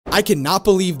I cannot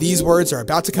believe these words are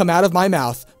about to come out of my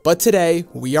mouth, but today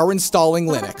we are installing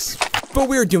Linux. But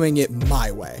we're doing it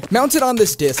my way. Mounted on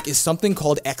this disk is something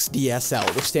called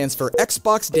XDSL, which stands for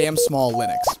Xbox Damn Small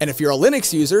Linux. And if you're a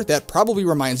Linux user, that probably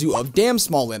reminds you of Damn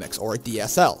Small Linux, or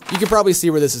DSL. You can probably see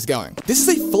where this is going. This is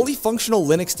a fully functional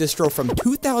Linux distro from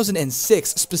 2006,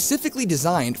 specifically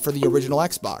designed for the original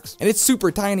Xbox. And it's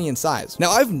super tiny in size.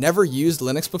 Now, I've never used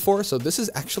Linux before, so this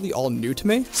is actually all new to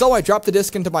me. So I dropped the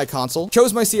disk into my console,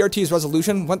 chose my CRT's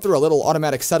resolution, went through a little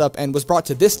automatic setup, and was brought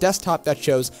to this desktop that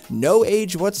shows no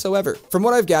age whatsoever. From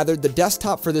what I've gathered, the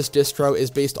desktop for this distro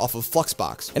is based off of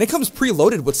Fluxbox, and it comes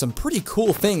preloaded with some pretty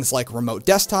cool things like remote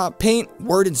desktop, Paint,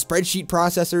 Word and spreadsheet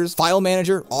processors, file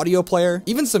manager, audio player,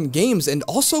 even some games, and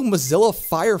also Mozilla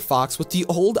Firefox with the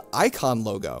old icon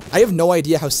logo. I have no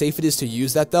idea how safe it is to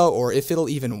use that though, or if it'll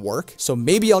even work, so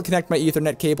maybe I'll connect my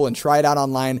Ethernet cable and try it out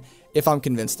online if I'm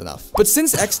convinced enough. But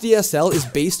since XDSL is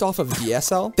based off of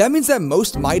DSL, that means that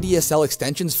most MyDSL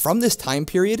extensions from this time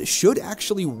period should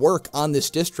actually work on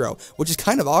this distro, which is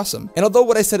kind of awesome. And although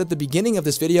what I said at the beginning of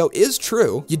this video is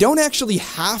true, you don't actually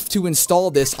have to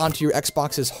install this onto your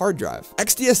Xbox's hard drive.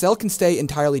 XDSL can stay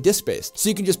entirely disk-based, so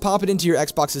you can just pop it into your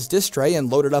Xbox's disk tray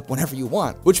and load it up whenever you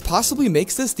want, which possibly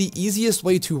makes this the easiest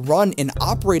way to run an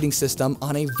operating system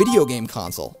on a video game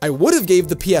console. I would have gave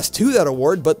the PS2 that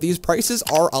award, but these prices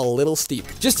are a little steep.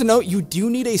 Just to note, you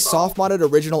do need a soft-modded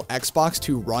original Xbox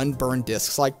to run burned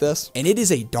discs like this, and it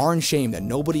is a darn shame that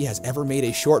nobody has ever made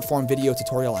a short-form video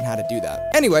tutorial on how to do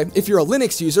that. Anyway, if you're a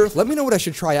Linux user, let me know what I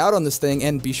should try out on this thing,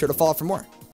 and be sure to follow for more.